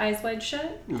filmed Eyes Wide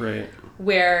Shut. Right.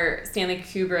 Where Stanley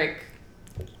Kubrick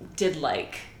did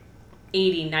like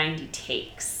 80, 90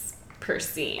 takes per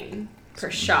scene,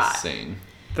 per shot. Insane.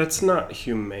 That's not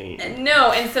humane.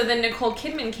 No, and so then Nicole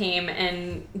Kidman came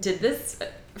and did this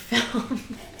film.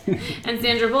 And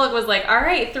Sandra Bullock was like, all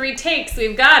right, 3 takes,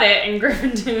 we've got it. And Griffin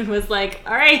Dunne was like,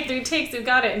 all right, 3 takes, we've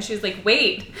got it. And she was like,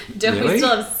 wait, don't we Really?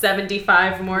 still have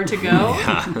 75 more to go?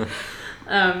 Yeah.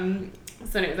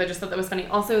 So anyways, I just thought that was funny.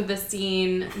 Also, the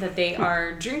scene that they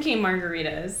are drinking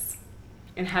margaritas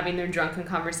and having their drunken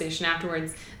conversation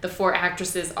afterwards, the 4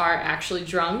 actresses are actually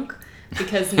drunk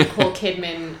because Nicole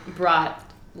Kidman brought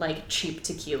like cheap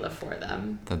tequila for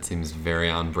them. That seems very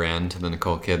on brand to the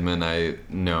Nicole Kidman I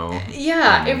know.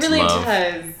 Yeah, it and really love.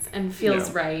 does and feels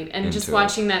Yeah. right. And just Into it.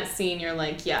 watching that scene, you're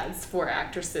like, yeah, it's 4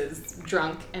 actresses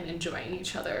drunk and enjoying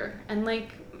each other. And like,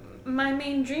 my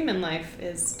main dream in life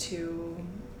is to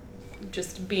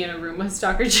just be in a room with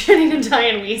Stockard Channing and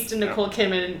Diane Wiest and Nicole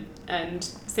Kidman and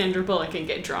Sandra Bullock and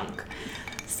get drunk.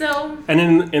 So,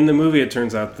 And in the movie, it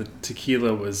turns out the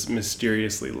tequila was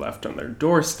mysteriously left on their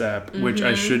doorstep, which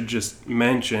I should just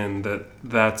mention that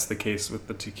that's the case with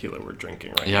the tequila we're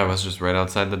drinking right Yeah, it was just right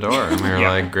outside the door. And we were Yeah.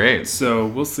 like, great. So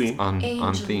we'll see. On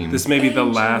Angela. theme. This may be the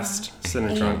Angela. last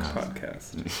Cinetron Angela.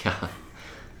 podcast. Yeah.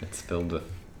 It's filled with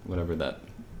whatever that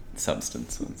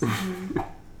substance was.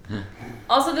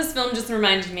 also this film just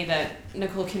reminded me that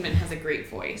Nicole Kidman has a great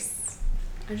voice.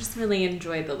 I just really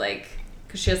enjoy the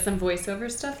because she has some voiceover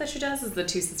stuff that she does as the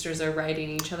 2 sisters are writing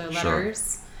each other Sure.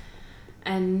 letters.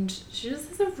 And she just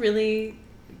has a really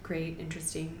great,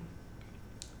 interesting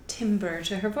timbre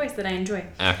to her voice that I enjoy.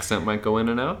 Accent might go in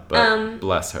and out, but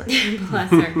bless her. Bless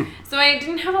her. So I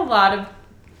didn't have a lot of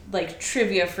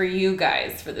trivia for you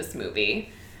guys for this movie,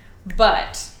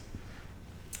 but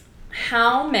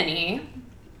how many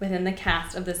within the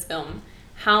cast of this film?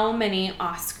 How many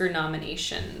Oscar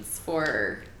nominations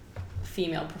for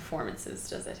female performances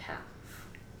does it have?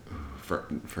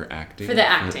 For acting? For the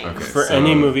acting. Okay, For so-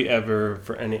 any movie ever,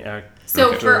 for any act. So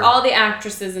Okay. for all the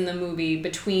actresses in the movie,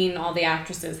 between all the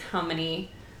actresses, how many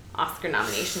Oscar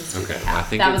nominations do Okay, they have? I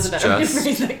think that it's was a better way to just,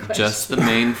 phrase that question. just the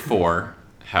main 4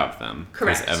 have them.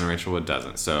 Correct. Because Evan Rachel Wood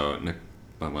doesn't. So,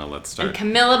 well, let's and start.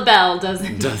 Camilla Bell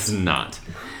doesn't. Does not.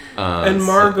 And so-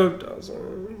 Margot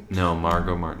doesn't. no,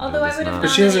 Margot Martin. Although I does would have not.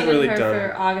 But she hasn't nominated really her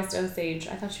done- for August Osage.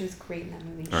 I thought she was great in that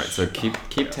movie. All right, so keep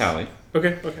tally.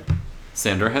 Okay.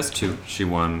 Sandra has 2. She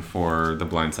won for The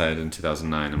Blind Side in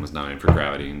 2009 and was nominated for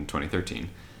Gravity in 2013.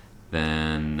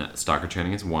 Then Stockard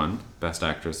Channing has 1, Best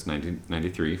Actress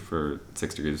 1993 for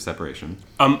 6 Degrees of Separation,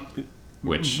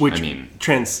 which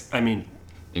I mean,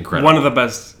 incredible. One of the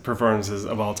best performances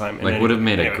of all time. would have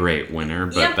made a anyway. great winner,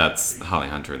 but Yep. that's Holly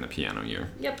Hunter in The Piano Year.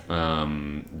 Yep.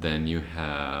 Then you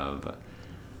have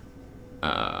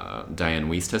Diane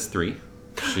Wiest has 3.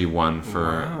 She won for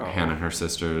Wow. Hannah and Her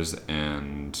Sisters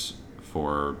and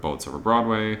for Bullets Over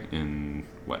Broadway in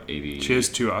 80. She has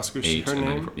 2 Oscars. 8 Her and name.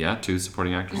 94. Yeah, 2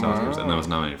 supporting actress Oscars, and then was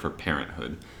nominated for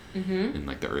Parenthood in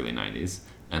the early 90s.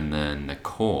 And then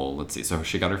Nicole, let's see, so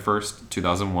she got her first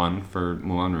 2001 for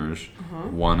Moulin Rouge,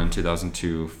 1 in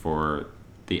 2002 for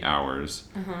The Hours,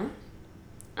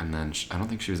 and then I don't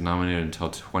think she was nominated until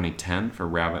 2010 for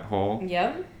Rabbit Hole,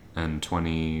 Yep. and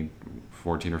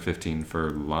 2014 or 15 for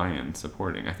Lion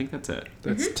supporting. I think that's it.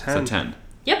 That's So 10. 10.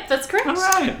 Yep, that's correct. All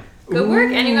right. Good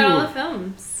work, and you got all Ooh. the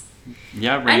films.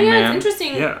 Yeah, And Rain yeah, Man. it's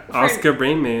interesting. Yeah, for, Oscar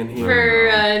Brain Man here.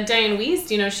 for Diane Wiest,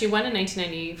 she won in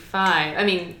 1995. I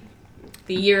mean,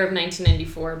 the year of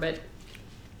 1994, but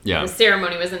Yeah. the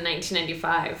ceremony was in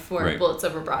 1995 for Right. Bullets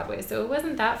Over Broadway, so it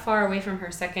wasn't that far away from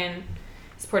her second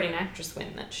supporting actress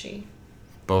win that she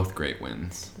Both great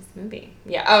wins. this movie.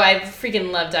 Yeah. Oh, I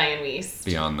freaking love Diane Wiest.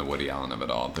 Beyond the Woody Allen of it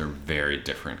all, they're very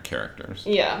different characters.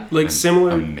 Yeah. Like And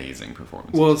similar. amazing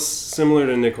performances. Well, similar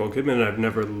to Nicole Kidman, I've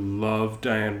never loved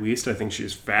Diane Wiest. I think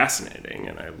she's fascinating,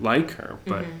 and I like her.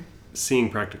 But seeing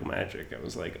Practical Magic, I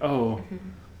was like, oh,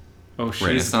 she's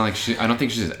right, it's not like I don't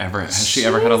think has she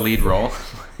ever had a lead role?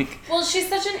 Like, Well, she's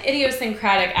such an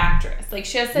idiosyncratic actress. Like,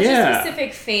 she has such Yeah. a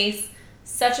specific face,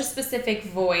 such a specific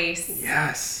voice.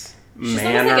 yes, She's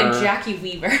manner. almost like a Jackie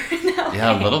Weaver in that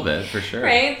yeah, a way. little bit for sure.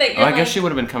 Right? That Oh, you're I guess like- she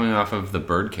would have been coming off of The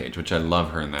Birdcage, which I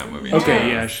love her in that movie. Okay, too.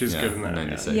 yeah, she's good in that.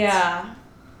 96. Yeah.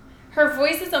 Her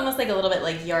voice is almost like a little bit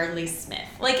like Yardley Smith.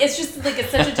 Like, it's just like, it's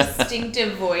such a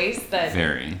distinctive voice that...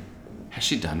 Very. Has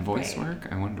she done voice work?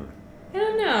 I wonder. I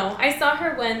don't know. I saw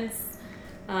her once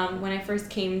when I first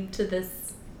came to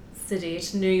this city,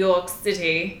 to New York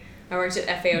City. I worked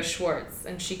at FAO Schwartz,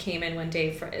 and she came in one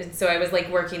day and so I was like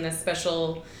working this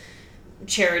special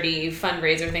charity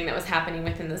fundraiser thing that was happening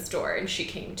within the store, and she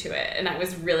came to it, and I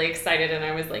was really excited, and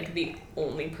I was like the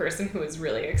only person who was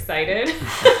really excited.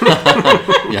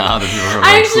 Yeah, other people were like,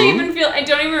 I actually who? I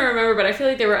don't even remember, but I feel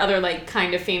like there were other like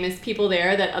kind of famous people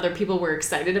there that other people were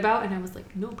excited about, and I was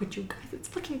like, no, but you guys, it's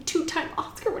fucking 2-time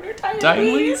Oscar winner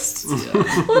Diane Least. Yeah.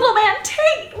 Little Man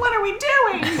Tate, what are we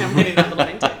doing? I'm kidding, not Little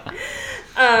Man Tate.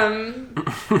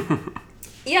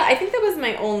 Yeah, I think that was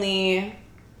my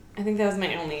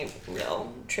only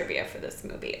real trivia for this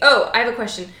movie. Oh, I have a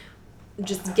question.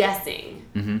 Just guessing.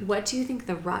 Mm-hmm. What do you think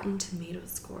the Rotten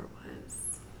Tomatoes score was?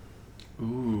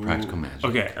 Ooh. Practical magic.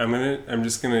 Okay, I'm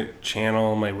just gonna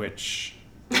channel my witch.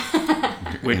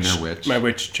 Inner witch. My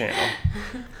witch channel.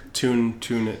 Tune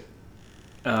it.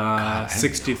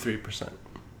 63%.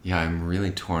 Yeah, I'm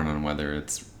really torn on whether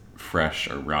it's fresh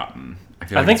or rotten. I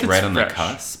feel like think it's it's right on the fresh.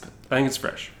 cusp. I think it's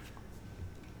fresh.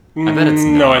 I bet it's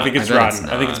No, not. I think it's I bet rotten.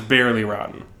 it's I think not. it's barely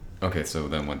rotten. Okay, so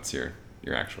then what's your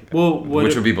actual guess? Well, what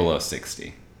which if- would be below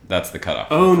 60. That's the cutoff.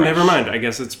 for Oh, fresh. never mind. I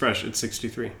guess it's fresh. It's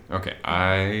 63. Okay,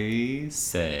 I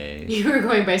say You were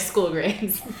going by school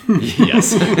grades.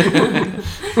 yes.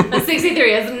 A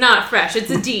 63 is not fresh. It's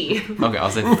a D. Okay, I'll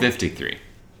say 53.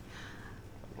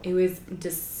 It was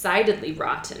decidedly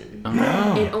rotten. Oh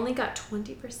no. It only got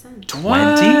 20%.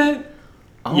 20?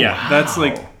 Oh, Yeah, wow. that's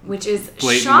like Which is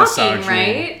Blatant shocking, misogyny.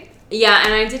 right? Yeah,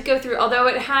 and I did go through, although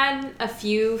it had a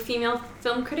few female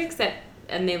film critics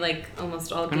and they like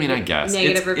almost all I mean, I guess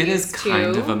negative it reviews is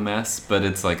kind too. of a mess, but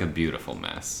it's like a beautiful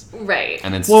mess, Right.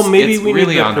 and it's well, maybe it's we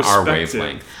really need the on our perspective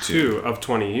wavelength too. of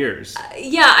 20 years.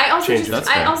 Yeah, I also Changes. That's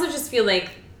I fair. also just feel like,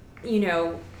 you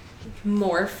know,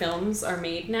 more films are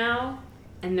made now,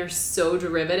 and they're so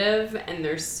derivative and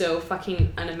they're so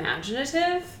fucking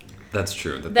unimaginative. That's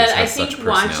true. That That this I has think such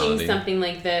watching personality. something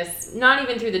like this, not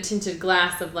even through the tinted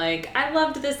glass of like, I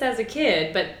loved this as a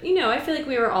kid, but you know, I feel like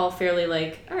we were all fairly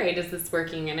like, all right, is this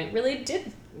working? And it really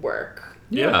did work.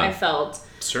 Yeah. I felt.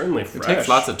 Certainly It fresh. takes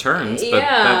lots of turns, but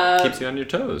Yeah. that keeps you on your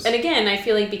toes. And again, I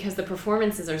feel like because the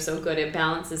performances are so good, it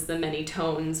balances the many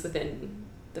tones within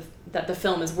that the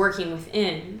film is working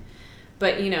within.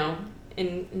 But you know,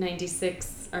 in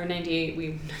 96 or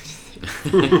 98,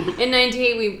 in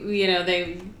 98 we you know,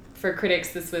 they, for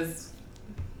critics, this was,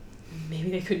 maybe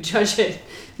they could judge it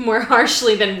more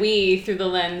harshly than we through the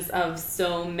lens of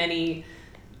so many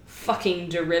fucking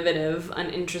derivative,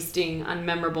 uninteresting,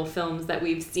 unmemorable films that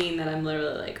we've seen that I'm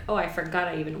literally like, oh, I forgot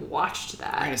I even watched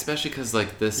that. Right, especially because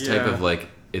like this type Yeah. of like,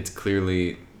 it's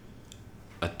clearly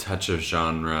a touch of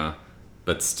genre,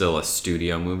 but still a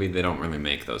studio movie. They don't really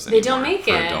make those anymore. They don't make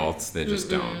for it. adults. They just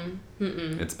don't.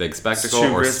 It's big spectacle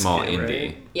too or risky, small right?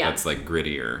 indie. Yeah. That's like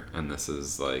grittier, and this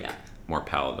is like Yeah. more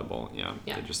palatable. Yeah,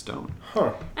 Yeah. they just don't.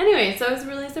 Huh. Anyway, so I was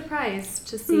really surprised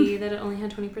to see that it only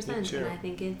had 20%, Me too. and I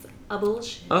think it's a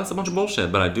bullshit. Oh, that's a bunch of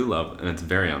bullshit, but I do love, and it's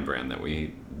very on brand that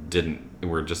we didn't.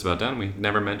 We're just about done. We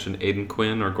never mentioned Aidan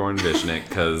Quinn or Goran Vishnik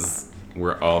because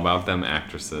we're all about them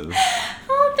actresses.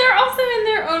 Well, they're also in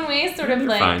their own way sort of They're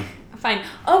like fine.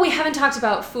 Oh, we haven't talked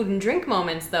about food and drink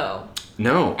moments though.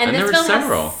 No, And and this there were film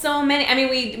several. has so many. I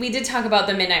mean, we did talk about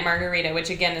the Midnight Margarita, which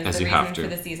again is As the you have reason to.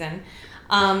 for the season.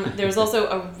 There's also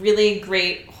a really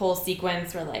great whole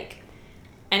sequence where like,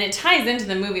 and it ties into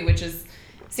the movie, which is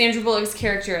Sandra Bullock's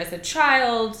character as a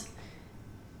child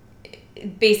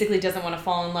basically doesn't want to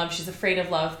fall in love. She's afraid of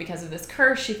love because of this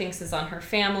curse she thinks is on her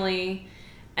family.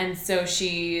 And so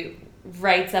she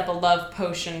writes up a love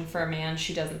potion for a man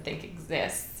she doesn't think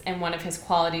exists. And one of his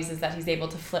qualities is that he's able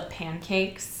to flip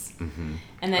pancakes. Mm-hmm.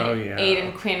 And then Oh, yeah.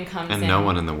 Aidan Quinn comes And in. no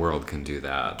one in the world can do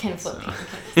that. can flip so.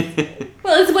 pancakes.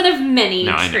 Well, it's one of many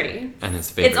No, I know. traits. And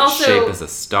his favorite also- shape is a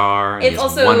star. And it's he's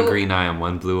also- one green eye and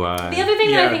one blue eye. The other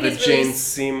thing that Yeah, I think the is really... Jane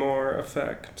Seymour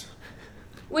effect.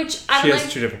 Which I She would has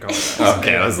like... two different colors.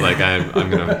 Okay, I was like, I'm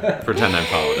going to pretend I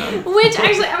followed that. Which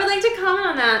actually, I would like to comment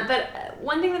on that. But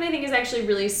one thing that I think is actually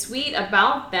really sweet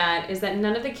about that is that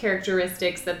none of the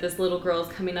characteristics that this little girl is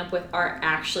coming up with are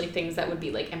actually things that would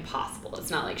be like impossible. It's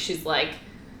not like she's like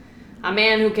a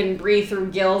man who can breathe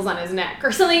through gills on his neck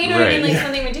or something. You know what I mean? Right. Like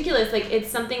something ridiculous. Like it's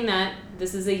something that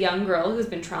this is a young girl who's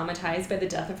been traumatized by the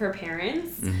death of her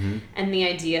parents Mm-hmm. and the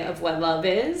idea of what love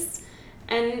is.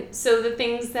 And so the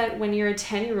things that when you're a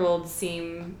 10-year-old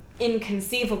seem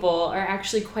inconceivable are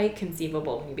actually quite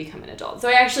conceivable when you become an adult. So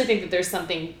I actually think that there's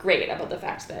something great about the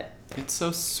fact that It's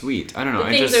so sweet. I don't know.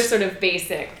 things are sort of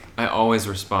basic. I always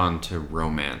respond to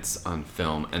romance on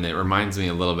film, and it reminds me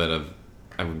a little bit of,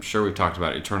 I'm sure we've talked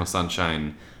about Eternal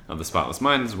Sunshine of the Spotless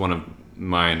Mind is one of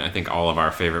mine, I think all of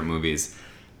our favorite movies.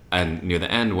 And near the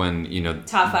end when,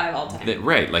 Top 5 all time.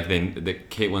 right, like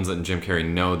Kate Winslet and Jim Carrey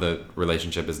know the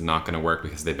relationship is not going to work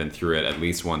because they've been through it at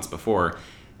least once before.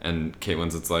 And Kate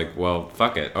Winslet's like, well,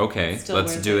 fuck it. Okay,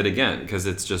 let's do it again because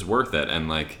it's just worth it. And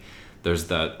like, there's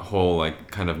that whole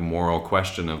like kind of moral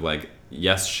question of like,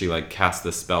 yes, she like cast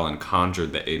this spell and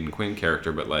conjured the Aidan Quinn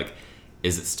character, but like,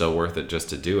 is it still worth it just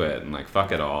to do it? And like,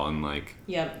 fuck it all. And like,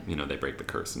 Yep. They break the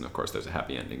curse. And of course there's a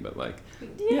happy ending, but like,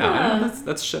 Yeah.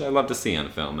 that's shit I love to see on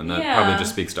film. And that probably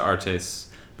just speaks to our tastes,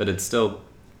 but it's still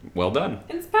well done.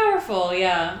 It's powerful,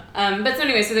 yeah. But so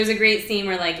anyway, so there's a great scene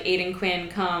where like Aidan Quinn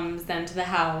comes then to the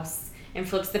house and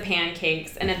flips the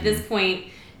pancakes. And at this point,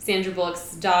 Sandra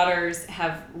Bullock's daughters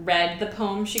have read the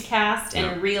poem she cast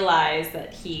and realize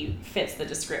that he fits the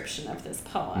description of this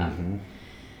poem.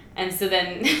 And so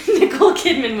then Nicole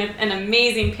Kidman with an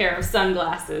amazing pair of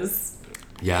sunglasses.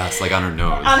 Yes, like on her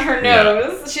nose. On her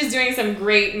nose. She's doing some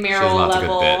great Meryl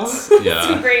level.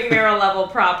 Some great Meryl level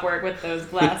prop work with those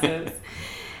glasses.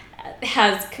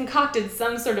 Has concocted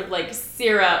some sort of like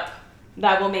syrup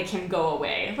that will make him go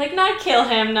away. Like not kill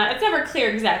him, it's never clear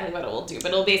exactly what it will do,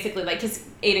 but it'll basically like his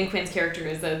Aidan Quinn's character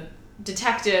is a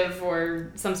detective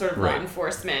or some sort of law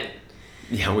enforcement.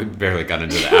 Yeah, we barely got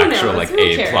into the actual like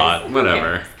A plot,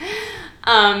 whatever.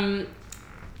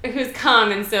 Who's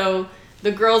come, and so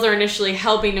the girls are initially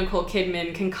helping Nicole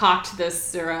Kidman concoct this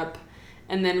syrup,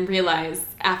 and then realize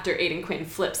after Aidan Quinn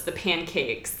flips the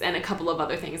pancakes and a couple of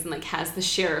other things, and like has the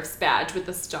sheriff's badge with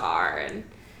the star and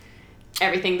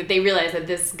everything, that they realize that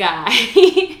this guy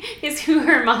is who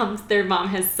their mom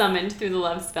has summoned through the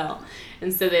love spell.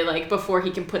 And so they like, before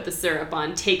he can put the syrup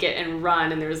on, take it and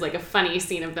run. And there's like a funny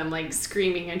scene of them like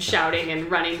screaming and shouting and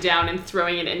running down and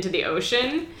throwing it into the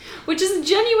ocean, which is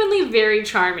genuinely very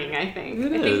charming, I think.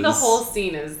 I think the whole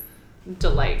scene is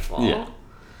delightful. Yeah,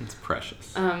 it's precious.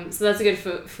 So that's a good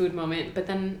food moment. But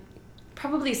then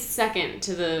probably second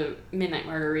to the Midnight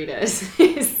Margaritas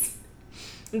is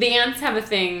the aunts have a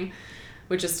thing,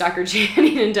 which is Stockard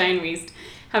Channing and Diane Wiest,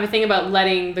 have a thing about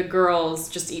letting the girls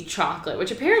just eat chocolate,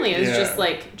 which apparently is just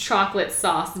like chocolate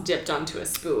sauce dipped onto a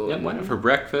spoon. Yeah, for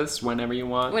breakfast, whenever you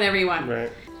want. Whenever you want.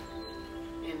 Right.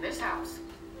 In this house,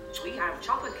 we have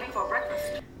chocolate cake for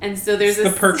breakfast. And so there's the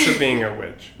perks of being a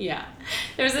witch. Yeah.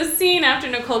 There's a scene after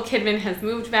Nicole Kidman has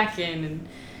moved back in and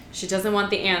she doesn't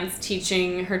want the aunts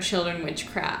teaching her children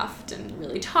witchcraft and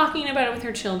really talking about it with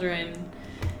her children.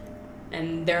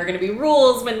 And there are going to be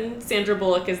rules when Sandra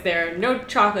Bullock is there. No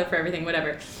chocolate for everything,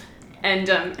 whatever.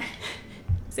 And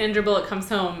Sandra Bullock comes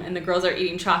home, and the girls are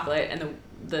eating chocolate, and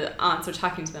the aunts are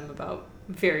talking to them about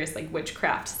various, like,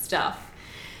 witchcraft stuff.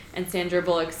 And Sandra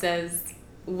Bullock says,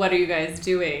 "What are you guys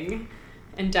doing?"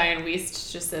 And Diane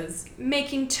Wiest just says,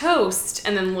 "Making toast,"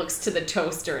 and then looks to the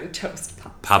toaster, and toast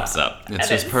pops up. It's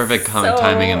just perfect comic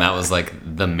timing, and that was like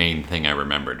the main thing I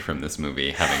remembered from this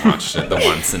movie, having watched it the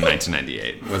once in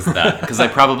 1998, was that, because I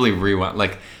probably rewound,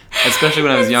 like, especially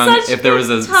when I was young, if there was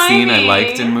a scene I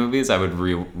liked in movies, I would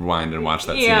rewind and watch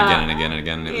that scene again and again and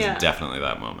again, and it was definitely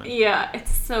that moment. Yeah,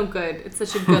 it's so good. It's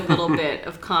such a good little bit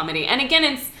of comedy. And again,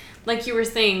 it's, like you were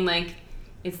saying, like,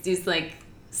 it's these, like,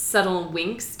 subtle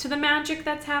winks to the magic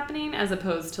that's happening, as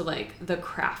opposed to like the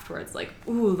craft where it's like,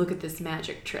 ooh, look at this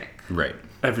magic trick. Right.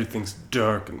 Everything's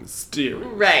dark and mysterious.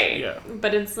 Right. Yeah.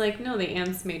 But it's like, no, the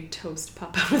ants made toast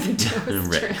pop out of the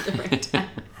toaster at the right time.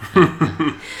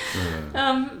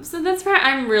 So that's right.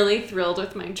 I'm really thrilled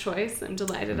with my choice. I'm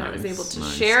delighted I was able to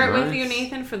share it with you,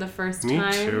 Nathan, for the first time.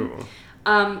 Me too.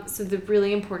 So the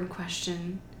really important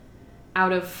question: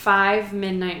 out of 5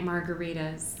 Midnight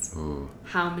Margaritas,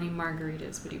 how many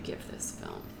margaritas would you give this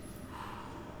film?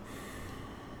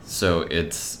 So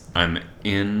I'm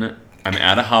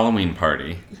at a Halloween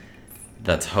party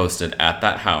that's hosted at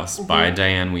that house by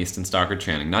Diane Wiest and Stockard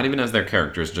Channing. Not even as their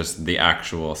characters, just the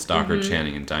actual Stockard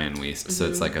Channing and Diane Wiest. So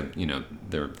it's like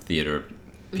they're theater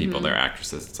people, they're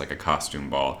actresses. It's like a costume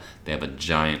ball. They have a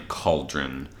giant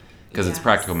cauldron. Because it's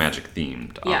practical magic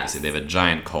themed, obviously. Yes. They have a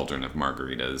giant cauldron of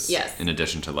margaritas. Yes. In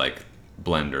addition to, like,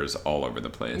 blenders all over the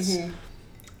place.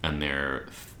 And they're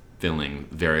filling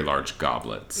very large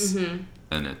goblets.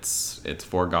 And it's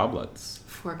 4 goblets.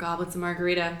 4 goblets of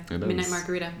margarita. Midnight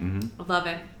Margarita. I love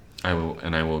it. I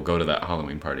will go to that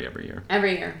Halloween party every year.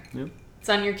 Every year. Yep. It's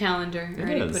on your calendar.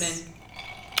 Already put in.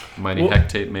 Mighty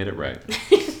Hectate made it right.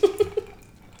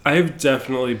 I've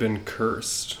definitely been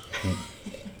cursed.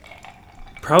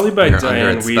 Probably by You're under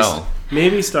Diane its Wiest. spell.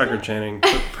 Maybe Stockard Channing,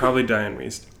 but probably Diane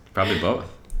Wiest. Probably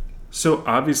both. So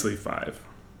obviously 5.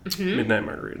 Mm-hmm. Midnight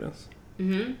Margaritas. I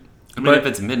mean, But- if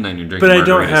it's midnight and you're drinking But I margaritas,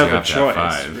 don't you have a have to have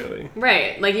choice, 5. really.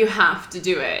 Right. Like, you have to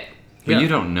do it. But Yeah. you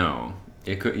don't know.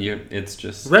 It's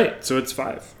just... Right, so it's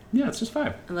 5. Yeah, it's just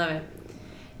 5. I love it.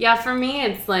 Yeah, for me,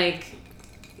 it's like,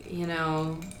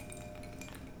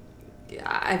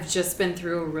 I've just been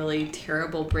through a really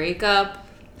terrible breakup.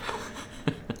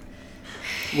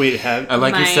 Wait, have... I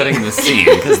like you My- setting the scene,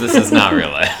 because this is not real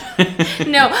life.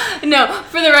 No,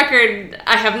 for the record,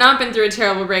 I have not been through a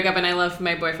terrible breakup, and I love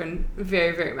my boyfriend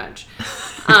very, very much.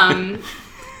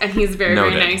 And he's very,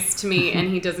 very Noted. nice to me, and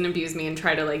he doesn't abuse me and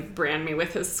try to, like, brand me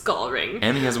with his skull ring.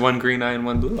 And he has one green eye and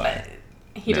one blue eye.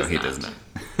 He no, does he not. does not.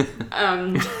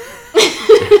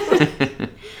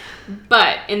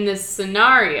 But in this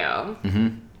scenario, Mm-hmm.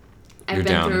 I've You're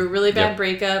been down. through a really bad Yep.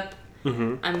 breakup.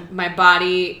 Mm-hmm. And my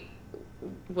body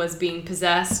was being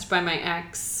possessed by my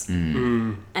ex.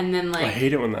 Mm. And then, I like,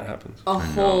 hate it when that happens. a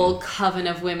whole coven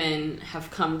of women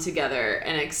have come together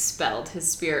and expelled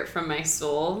his spirit from my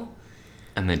soul.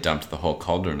 And they dumped the whole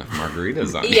cauldron of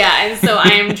margaritas on you. Yeah, and so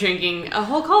I am drinking a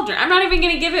whole cauldron. I'm not even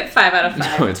going to give it 5 out of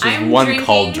 5. No, it's just I'm one drinking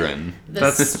cauldron. The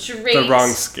That's straight the wrong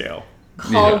scale.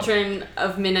 cauldron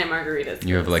of midnight margaritas.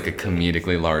 You have like a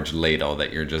comedically large ladle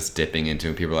that you're just dipping into,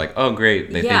 and people are like, "Oh, great!"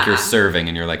 They think Yeah. you're serving,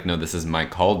 and you're like, "No, this is my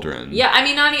cauldron." Yeah, I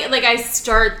mean, like, I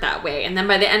start that way, and then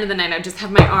by the end of the night, I just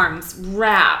have my arms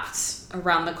wrapped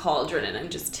around the cauldron, and I'm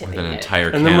just tipping With an it. entire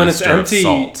And then when it's canister of empty,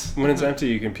 salt. when it's empty,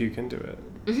 you can puke into it.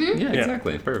 Yeah,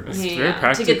 exactly. Perfect. very To get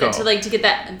practical. to get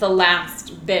that the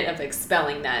last bit of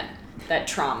expelling that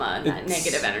trauma and that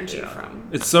negative energy from.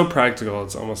 It's so practical,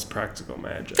 it's almost practical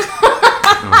magic.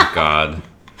 Oh my god.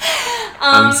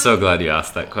 I'm so glad you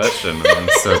asked that question. I'm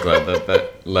so glad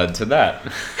that led to that.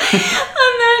 On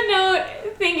that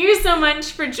note, thank you so much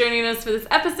for joining us for this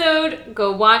episode.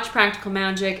 Go watch Practical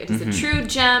Magic. It is a true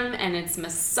gem, and it's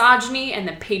misogyny and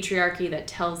the patriarchy that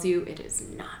tells you it is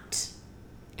not.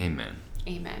 Amen.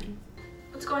 Amen.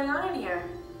 What's going on in here?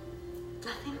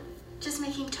 Nothing. Just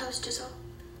making toast is all.